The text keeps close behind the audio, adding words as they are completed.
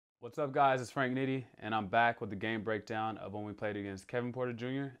What's up, guys? It's Frank Nitty, and I'm back with the game breakdown of when we played against Kevin Porter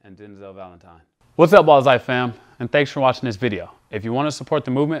Jr. and Denzel Valentine. What's up, Ballislife fam? And thanks for watching this video. If you want to support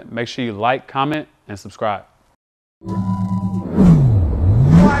the movement, make sure you like, comment, and subscribe.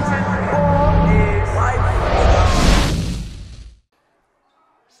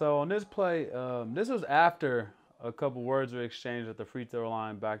 So on this play, this was after a couple words were exchanged at the free throw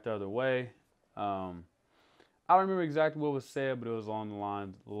line back the other way. I don't remember exactly what was said, but it was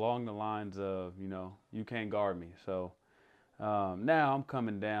along the lines of, you can't guard me. So now I'm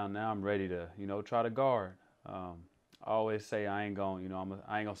coming down. Now I'm ready to, try to guard. I always say I ain't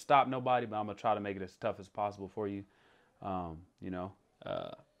gonna stop nobody, but I'm gonna try to make it as tough as possible for you. I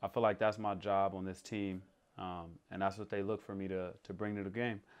feel like that's my job on this team, and that's what they look for me to bring to the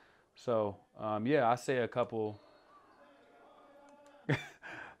game. So I say a couple.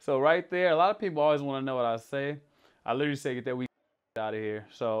 So right there, a lot of people always want to know what I say. I literally say, get that weak out of here.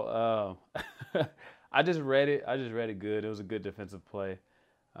 So I just read it. I just read it good. It was a good defensive play.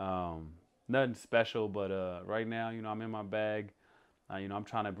 Nothing special, but right now, I'm in my bag. I'm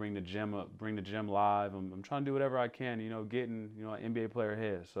trying to bring the gym up, bring the gym live. I'm trying to do whatever I can, getting, an NBA player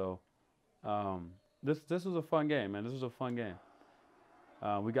ahead. So this was a fun game, man. This was a fun game.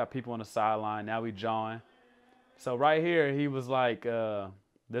 We got people on the sideline. Now we jawing. So right here, he was like,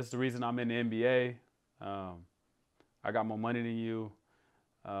 this is the reason I'm in the NBA. I got more money than you.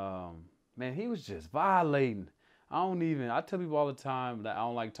 Man, he was just violating. I tell people all the time that I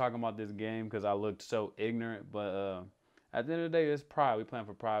don't like talking about this game because I looked so ignorant. But at the end of the day, it's pride. We playing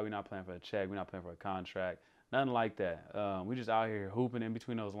for pride. We're not playing for a check. We're not playing for a contract. Nothing like that. We just out here hooping in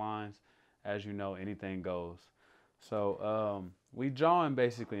between those lines. As you know, anything goes. So we jawing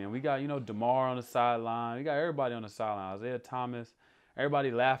basically, and we got DeMar on the sideline. We got everybody on the sideline. Isaiah Thomas,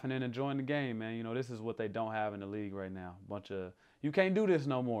 everybody laughing and enjoying the game, man. This is what they don't have in the league right now. Bunch of you can't do this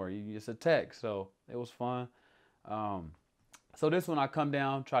no more. It's a tech, so it was fun. So this one I come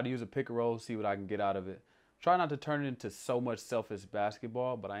down, try to use a pick and roll, see what I can get out of it. Try not to turn it into so much selfish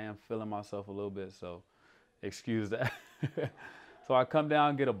basketball, but I am feeling myself a little bit, so excuse that. So I come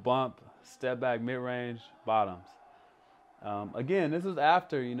down, get a bump, step back mid-range, bottoms. Again, this was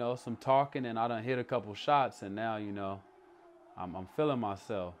after, some talking, and I done hit a couple shots, and now, I'm feeling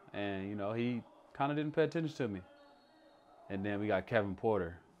myself. And, he kind of didn't pay attention to me. And then we got Kevin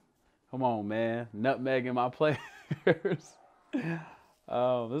Porter. Come on, man. Nutmegging my players. This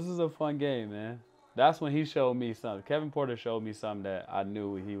is a fun game, man. That's when he showed me something. Kevin Porter showed me something that I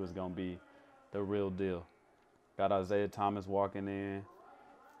knew he was going to be the real deal. Got Isaiah Thomas walking in.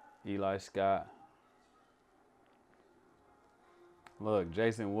 Eli Scott. Look,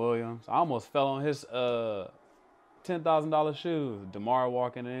 Jason Williams. I almost fell on his $10,000 shoes. DeMar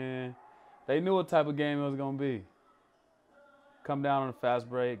walking in. They knew what type of game it was going to be. Come down on a fast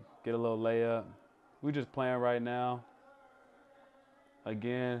break, get a little layup. We just playing right now.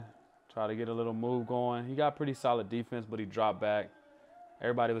 Again, try to get a little move going. He got pretty solid defense, but he dropped back.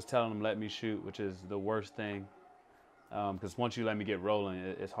 Everybody was telling him, let me shoot, which is the worst thing. Because once you let me get rolling,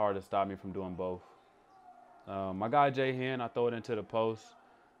 it's hard to stop me from doing both. My guy Jay Hen, I throw it into the post.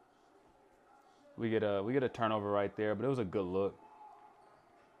 We get a turnover right there, but it was a good look.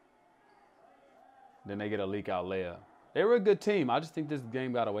 Then they get a leak out layup. They were a good team. I just think this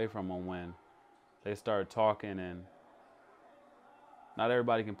game got away from them when they started talking, and not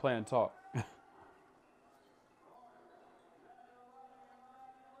everybody can play and talk.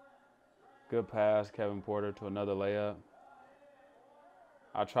 Good pass, Kevin Porter to another layup.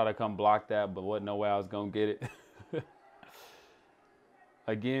 I try to come block that, but wasn't no way I was going to get it.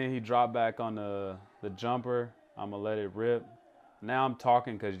 Again, he dropped back on the jumper. I'm going to let it rip. Now I'm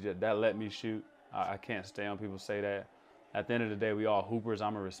talking because that let me shoot. I can't stand when people say that. At the end of the day, we all hoopers.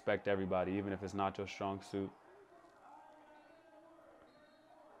 I'm going to respect everybody, even if it's not your strong suit.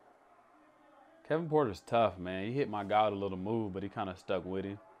 Kevin Porter's tough, man. He hit my guy with a little move, but he kind of stuck with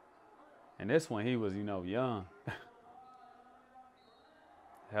him. And this one, he was, young.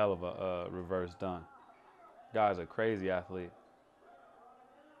 Hell of a reverse dunk. Guy's a crazy athlete.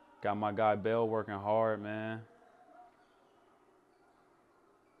 Got my guy Bell working hard, man.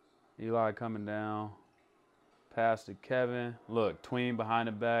 Eli coming down. Pass to Kevin. Look, tween behind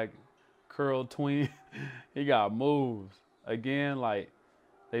the back. Curl tween. He got moves. Again,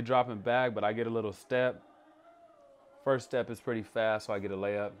 they dropping back, but I get a little step. First step is pretty fast, so I get a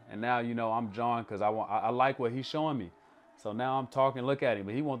layup. And now, I'm John because I like what he's showing me. So now I'm talking, look at him,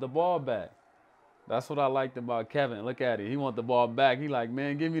 but he want the ball back. That's what I liked about Kevin. Look at him. He want the ball back. He like,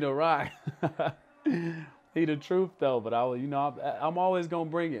 man, give me the rock. He the truth though, but I'm always gonna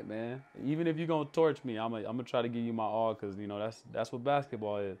bring it, man. Even if you're gonna torch me, I'm gonna try to give you my all, because that's what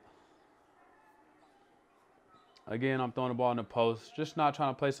basketball is. Again, I'm throwing the ball in the post. Just not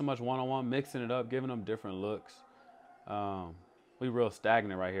trying to play so much one-on-one, mixing it up, giving them different looks. We real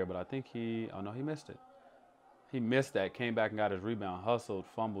stagnant right here, but I think he missed it. He missed that, came back and got his rebound, hustled,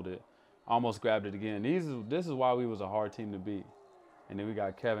 fumbled it, almost grabbed it again. This is why we was a hard team to beat. And then we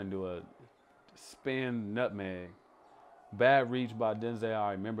got Kevin do a spin nutmeg. Bad reach by Denzel.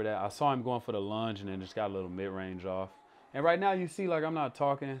 I remember that. I saw him going for the lunge and then just got a little mid-range off. And right now you see, like, I'm not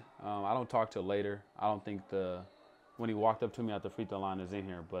talking. I don't talk till later. I don't think when he walked up to me at the free throw line is in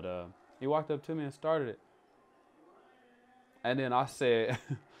here. But he walked up to me and started it. And then I said,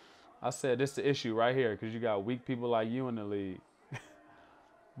 this is the issue right here because you got weak people like you in the league.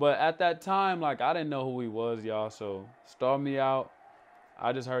 But at that time, like, I didn't know who he was, y'all. So stall me out.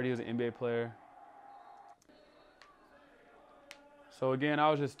 I just heard he was an NBA player. So again, I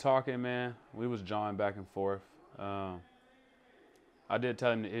was just talking, man. We was jawing back and forth. I did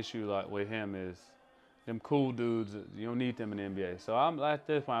tell him the issue like with him is them cool dudes. You don't need them in the NBA. So I'm at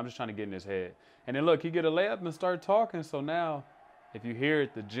this point, I'm just trying to get in his head. And then look, he get a layup and start talking. So now, if you hear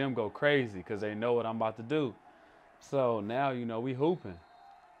it, the gym go crazy because they know what I'm about to do. So now, we hooping.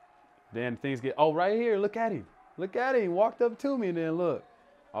 Then things get, right here, look at him. Look at him. He walked up to me and then look.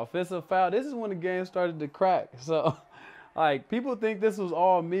 Offensive foul. This is when the game started to crack. So, like, people think this was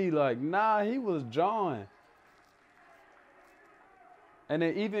all me. Like, nah, he was jawing. And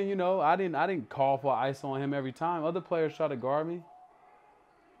then even, I didn't call for ice on him every time. Other players try to guard me.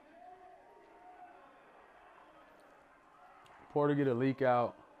 Porter get a leak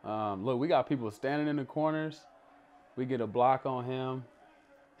out. Look, we got people standing in the corners. We get a block on him.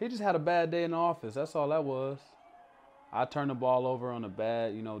 He just had a bad day in the office. That's all that was. I turned the ball over on a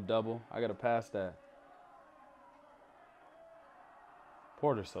bad, double. I got to pass that.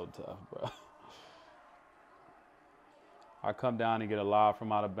 Porter's so tough, bro. I come down and get a lob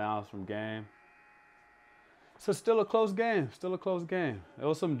from out of bounds from game. So still a close game. Still a close game. There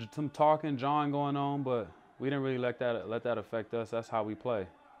was some talking, jawing going on, but we didn't really let that affect us. That's how we play.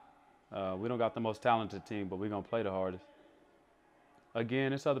 We don't got the most talented team, but we're going to play the hardest.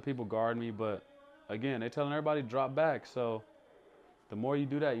 Again, it's other people guarding me, but again, they're telling everybody to drop back. So the more you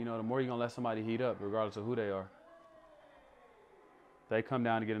do that, the more you're going to let somebody heat up, regardless of who they are. They come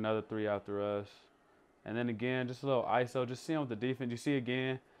down to get another three after us. And then again, just a little ISO, just seeing with the defense. You see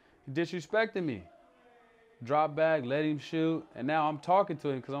again, he disrespected me. Drop back, let him shoot. And now I'm talking to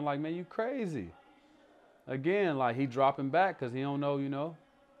him because I'm like, man, you crazy. Again, like he dropping back because he don't know,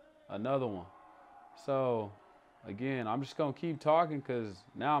 another one. So, again, I'm just going to keep talking because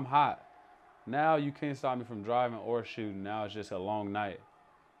now I'm hot. Now you can't stop me from driving or shooting. Now it's just a long night.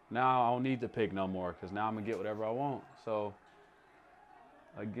 Now I don't need to pick no more because now I'm going to get whatever I want. So,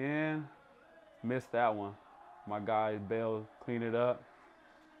 again, missed that one. My guy bailed, cleaned it up.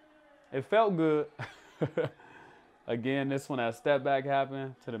 It felt good. Again, this one, that step back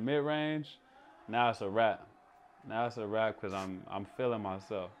happened to the mid-range. Now it's a wrap. Now it's a wrap because I'm feeling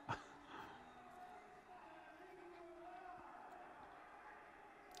myself.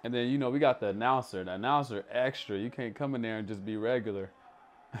 And then, we got the announcer. The announcer extra. You can't come in there and just be regular.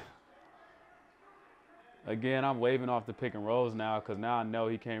 Again, I'm waving off the pick and rolls now because now I know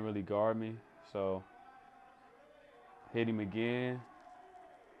he can't really guard me. So, hit him again.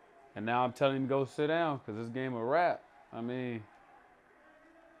 And now I'm telling him to go sit down because this game a wrap. I mean,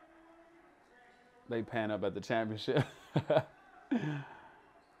 they pan up at the championship.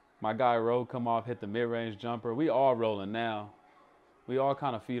 My guy Rowe come off, hit the mid-range jumper. We all rolling now. We all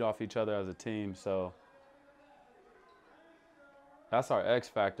kind of feed off each other as a team. So, that's our X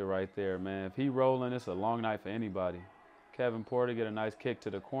factor right there, man. If he rolling, it's a long night for anybody. Kevin Porter get a nice kick to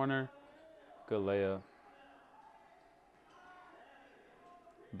the corner. Good layup.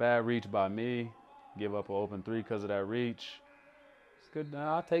 Bad reach by me. Give up an open three because of that reach. It's good.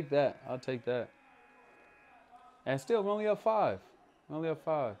 I'll take that. I'll take that. And still, we're only up 5. We're only up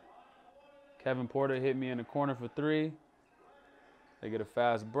 5. Kevin Porter hit me in the corner for 3. They get a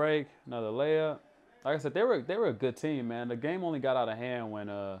fast break. Another layup. Like I said, they were a good team, man. The game only got out of hand when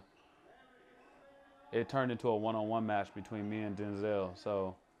it turned into a one-on-one match between me and Denzel.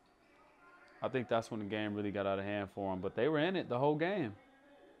 So I think that's when the game really got out of hand for them. But they were in it the whole game.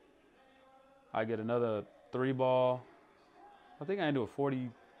 I get another 3 ball. I think I ended with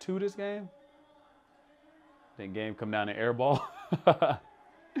 42 this game. Then game come down to air ball.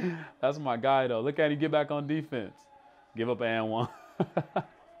 That's my guy, though. Look at him get back on defense. Give up an and one.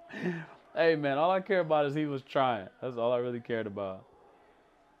 Hey, man, all I care about is he was trying. That's all I really cared about.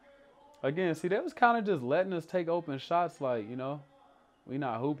 Again, see, they was kind of just letting us take open shots like, we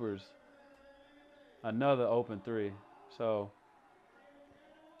not hoopers. Another open 3. So,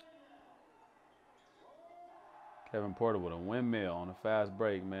 Kevin Porter with a windmill on a fast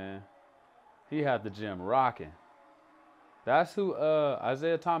break, man. He had the gym rocking. That's who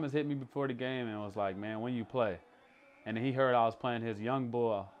Isaiah Thomas hit me before the game and was like, man, when you play? And then he heard I was playing his young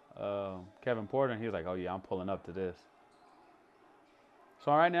boy, Kevin Porter, and he was like, oh, yeah, I'm pulling up to this.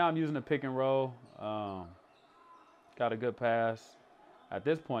 So right now I'm using the pick and roll. Got a good pass. At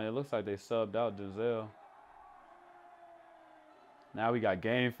this point, it looks like they subbed out Denzel. Now we got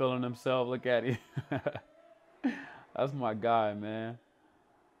Game feeling himself. Look at him. That's my guy, man.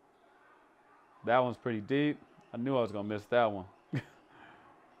 That one's pretty deep. I knew I was going to miss that one.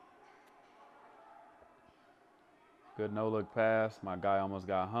 Good no-look pass. My guy almost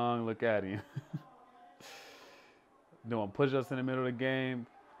got hung. Look at him. Doing push-ups in the middle of the game.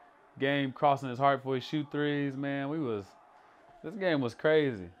 Game crossing his heart before he shoot threes, man. This game was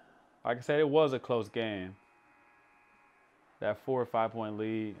crazy. Like I said, it was a close game. That 4 or 5 point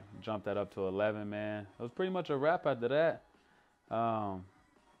lead jumped that up to 11, man. It was pretty much a wrap after that.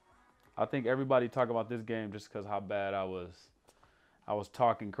 I think everybody talk about this game just because how bad I was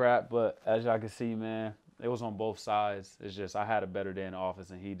talking crap. But as y'all can see, man, it was on both sides. It's just I had a better day in the office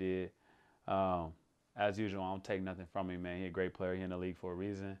than he did. As usual, I don't take nothing from him, man. He's a great player. He's in the league for a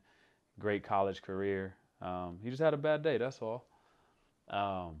reason. Great college career. He just had a bad day, that's all.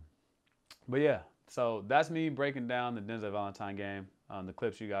 But yeah, so that's me breaking down the Denzel Valentine game. The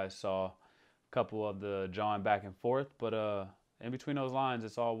clips you guys saw, a couple of the jawing back and forth, but in between those lines,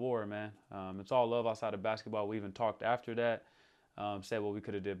 it's all war, man. It's all love outside of basketball. We even talked after that, said what we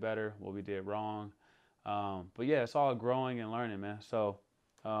could have did better, what we did wrong. But yeah, it's all growing and learning, man. So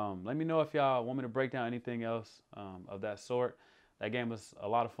let me know if y'all want me to break down anything else of that sort. That game was a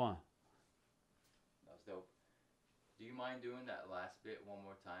lot of fun. That was dope. Do you mind doing that last bit one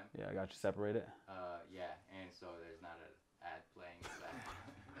more time? Yeah, I got you separated. Yeah, and so there's not an ad playing in the back.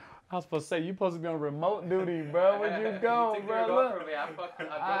 I was supposed to say, you supposed to be on remote duty, bro. Where'd you go, you bro? Look. From me. I broke the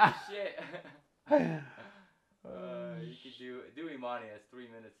shit. You could do Imani. It's 3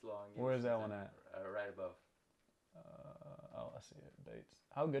 minutes long. Where's that one at? Right above. Oh, I see it. Dates.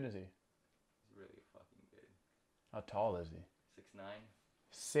 How good is he? He's really fucking good. How tall is he? 6'9".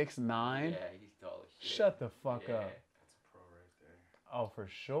 6'9"? Yeah, he's tall as shit. Shut the fuck up. That's a pro right there. Oh, for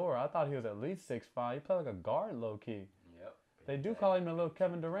sure. I thought he was at least 6'5". He played like a guard, low key. Yep. They do call him a little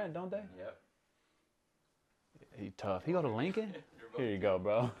Kevin Durant, don't they? Yep. He tough. He go to Lincoln? Here you go,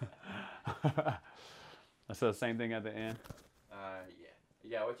 bro. I said the same thing at the end. Yeah.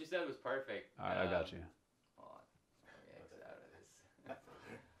 Yeah, what you said was perfect. All right, I got you. Hold on. Let me exit out of this.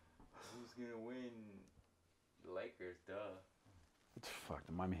 Who's going to win? The Lakers, duh. Fuck,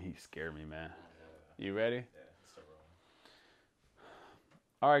 the Miami Heat scared me, man. You ready? Yeah, start rolling.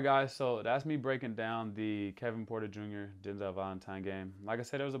 All right, guys, so that's me breaking down the Kevin Porter Jr. Denzel Valentine game. Like I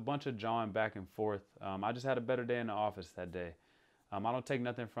said, there was a bunch of jawing back and forth. I just had a better day in the office that day. I don't take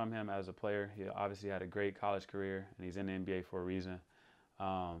nothing from him as a player. He obviously had a great college career, and he's in the NBA for a reason.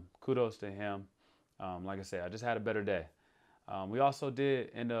 Kudos to him. Like I said, I just had a better day. We also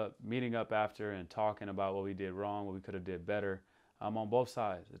did end up meeting up after and talking about what we did wrong, what we could have did better. On both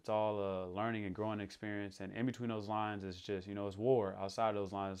sides. It's all a learning and growing experience. And in between those lines, it's just, it's war. Outside of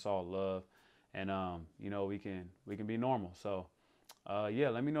those lines, it's all love. And, we can be normal. So, yeah,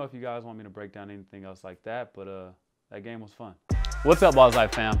 let me know if you guys want me to break down anything else like that. But that game was fun. What's up,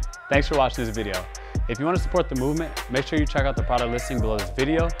 Ballislife fam? Thanks for watching this video. If you want to support the movement, make sure you check out the product listing below this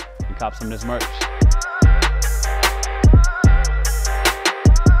video and cop some of this merch.